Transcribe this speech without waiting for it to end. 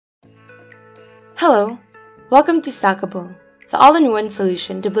Hello, welcome to Stackable, the all-in-one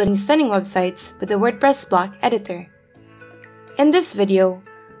solution to building stunning websites with the WordPress block editor. In this video,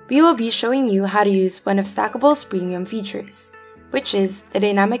 we will be showing you how to use one of Stackable's premium features, which is the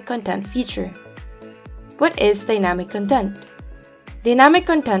dynamic content feature. What is dynamic content? Dynamic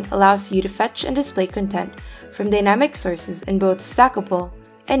content allows you to fetch and display content from dynamic sources in both stackable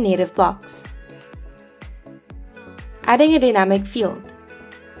and native blocks. Adding a dynamic field.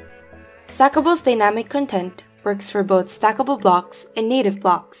 Stackable's dynamic content works for both stackable blocks and native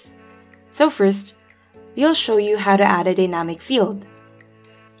blocks. So first, we'll show you how to add a dynamic field.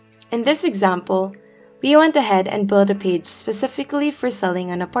 In this example, we went ahead and built a page specifically for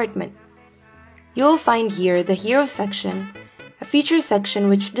selling an apartment. You'll find here the Hero section, a feature section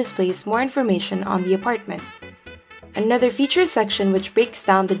which displays more information on the apartment, another feature section which breaks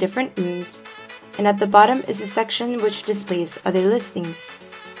down the different rooms, and at the bottom is a section which displays other listings.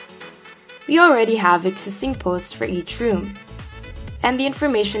 We already have existing posts for each room, and the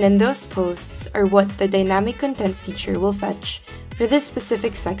information in those posts are what the dynamic content feature will fetch for this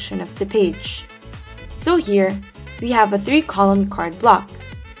specific section of the page. So here, we have a 3-column card block.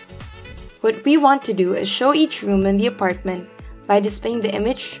 What we want to do is show each room in the apartment by displaying the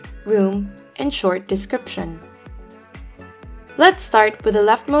image, room, and short description. Let's start with the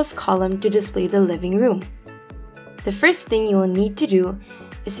leftmost column to display the living room. The first thing you will need to do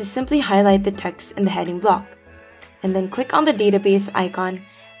is to simply highlight the text in the heading block, and then click on the database icon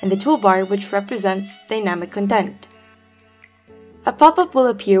in the toolbar which represents dynamic content. A pop-up will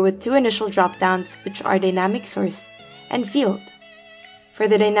appear with two initial drop-downs which are dynamic source and field. For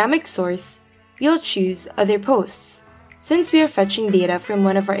the dynamic source, we'll choose Other Posts, since we are fetching data from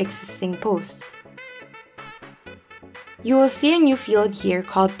one of our existing posts. You will see a new field here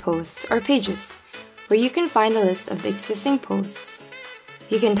called Posts or Pages, where you can find a list of the existing posts.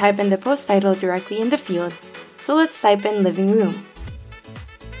 You can type in the post title directly in the field, so let's type in Living Room.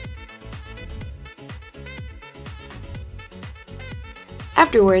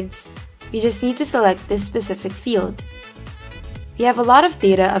 Afterwards, we just need to select this specific field. We have a lot of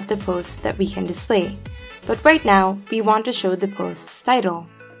data of the posts that we can display, but right now, we want to show the post's title.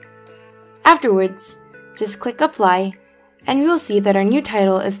 Afterwards, just click Apply, and we will see that our new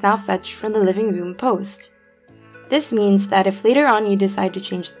title is now fetched from the Living Room post. This means that if later on you decide to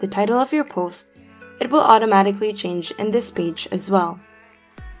change the title of your post, it will automatically change in this page as well.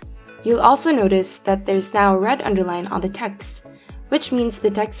 You'll also notice that there's now a red underline on the text, which means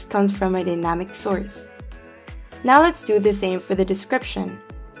the text comes from a dynamic source. Now let's do the same for the description.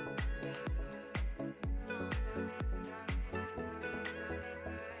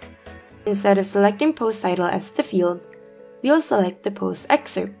 Instead of selecting post title as the field, we'll select the post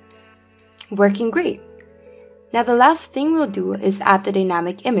excerpt. Working great! Now the last thing we'll do is add the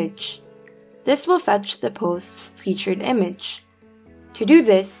dynamic image. This will fetch the post's featured image. To do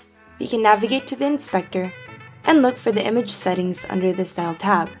this, we can navigate to the inspector and look for the image settings under the Style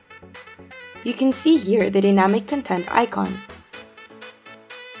tab. You can see here the dynamic content icon.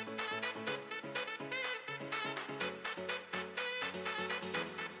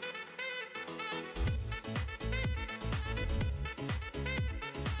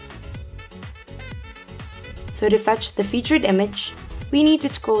 So to fetch the featured image, we need to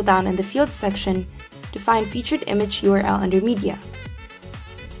scroll down in the Fields section to find Featured Image URL under Media.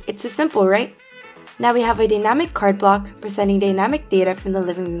 It's so simple, right? Now we have a dynamic card block presenting dynamic data from the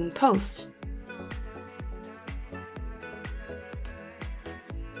Living Room post.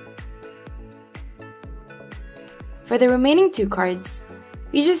 For the remaining two cards,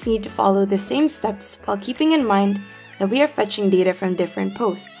 we just need to follow the same steps while keeping in mind that we are fetching data from different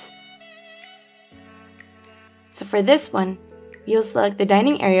posts. So for this one, we'll select the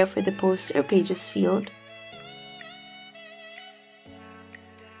dining area for the Post or Pages field.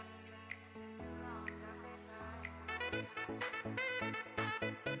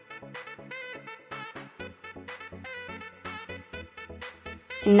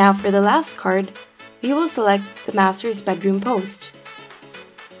 And now for the last card, we will select the Master's Bedroom post.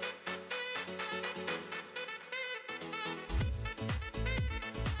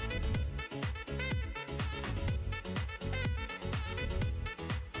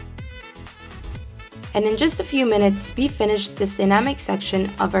 And in just a few minutes, we finished this dynamic section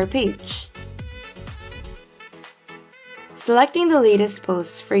of our page. Selecting the latest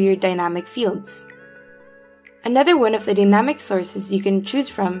post for your dynamic fields. Another one of the dynamic sources you can choose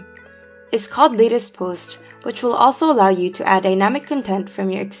from is called Latest Post, which will also allow you to add dynamic content from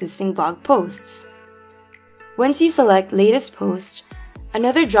your existing blog posts. Once you select Latest Post,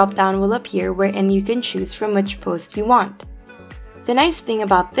 another drop-down will appear wherein you can choose from which post you want. The nice thing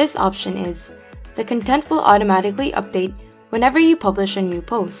about this option is the content will automatically update whenever you publish a new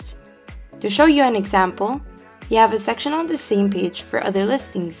post. To show you an example, you have a section on the same page for other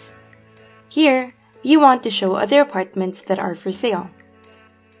listings. Here, you want to show other apartments that are for sale.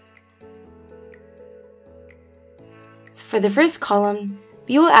 So for the first column,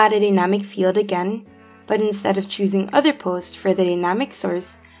 we will add a dynamic field again, but instead of choosing other posts for the dynamic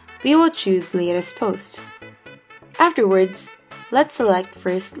source, we will choose latest post. Afterwards, let's select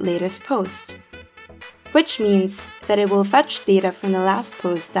first latest post, which means that it will fetch data from the last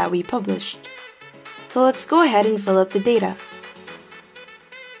post that we published. So let's go ahead and fill up the data.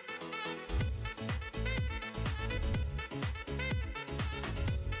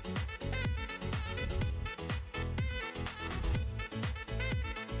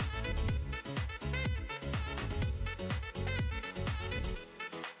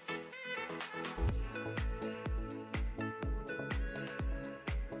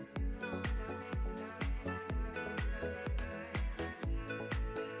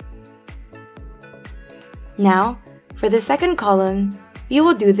 Now, for the second column, we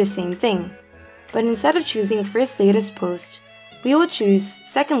will do the same thing, but instead of choosing first latest post, we will choose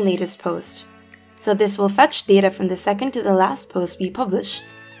second latest post. So this will fetch data from the second to the last post we published.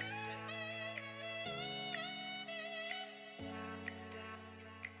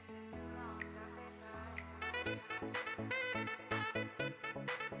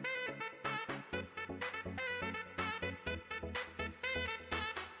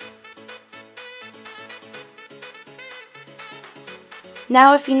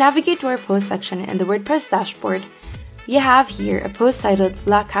 Now, if you navigate to our post section in the WordPress dashboard, we have here a post titled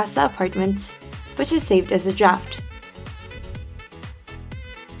La Casa Apartments, which is saved as a draft.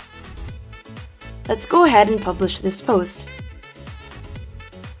 Let's go ahead and publish this post.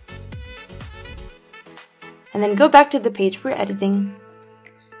 And then go back to the page we're editing.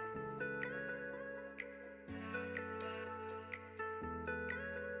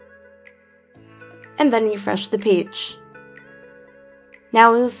 And then refresh the page.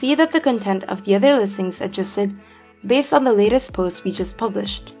 Now we'll see that the content of the other listings adjusted based on the latest post we just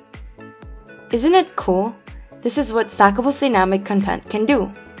published. Isn't it cool? This is what Stackable's dynamic content can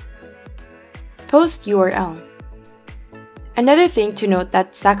do. Post URL. Another thing to note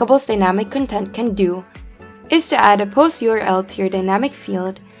that Stackable's dynamic content can do is to add a post URL to your dynamic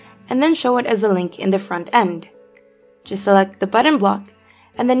field and then show it as a link in the front end. Just select the button block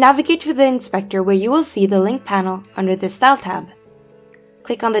and then navigate to the inspector where you will see the link panel under the Style tab.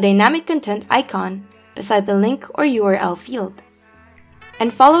 Click on the dynamic content icon beside the link or URL field,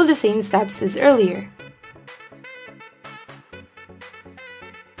 and follow the same steps as earlier.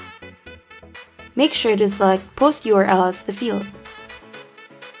 Make sure to select Post URL as the field.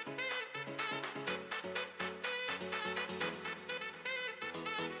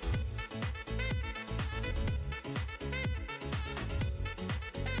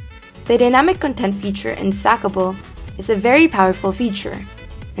 The dynamic content feature in Stackable is a very powerful feature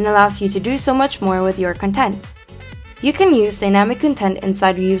and allows you to do so much more with your content. You can use dynamic content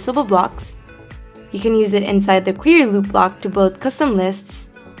inside reusable blocks, you can use it inside the query loop block to build custom lists,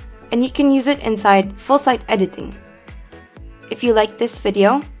 and you can use it inside full site editing. If you liked this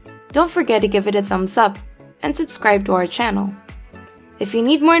video, don't forget to give it a thumbs up and subscribe to our channel. If you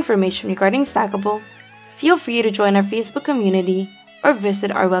need more information regarding Stackable, feel free to join our Facebook community or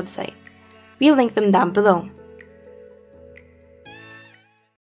visit our website. We'll link them down below.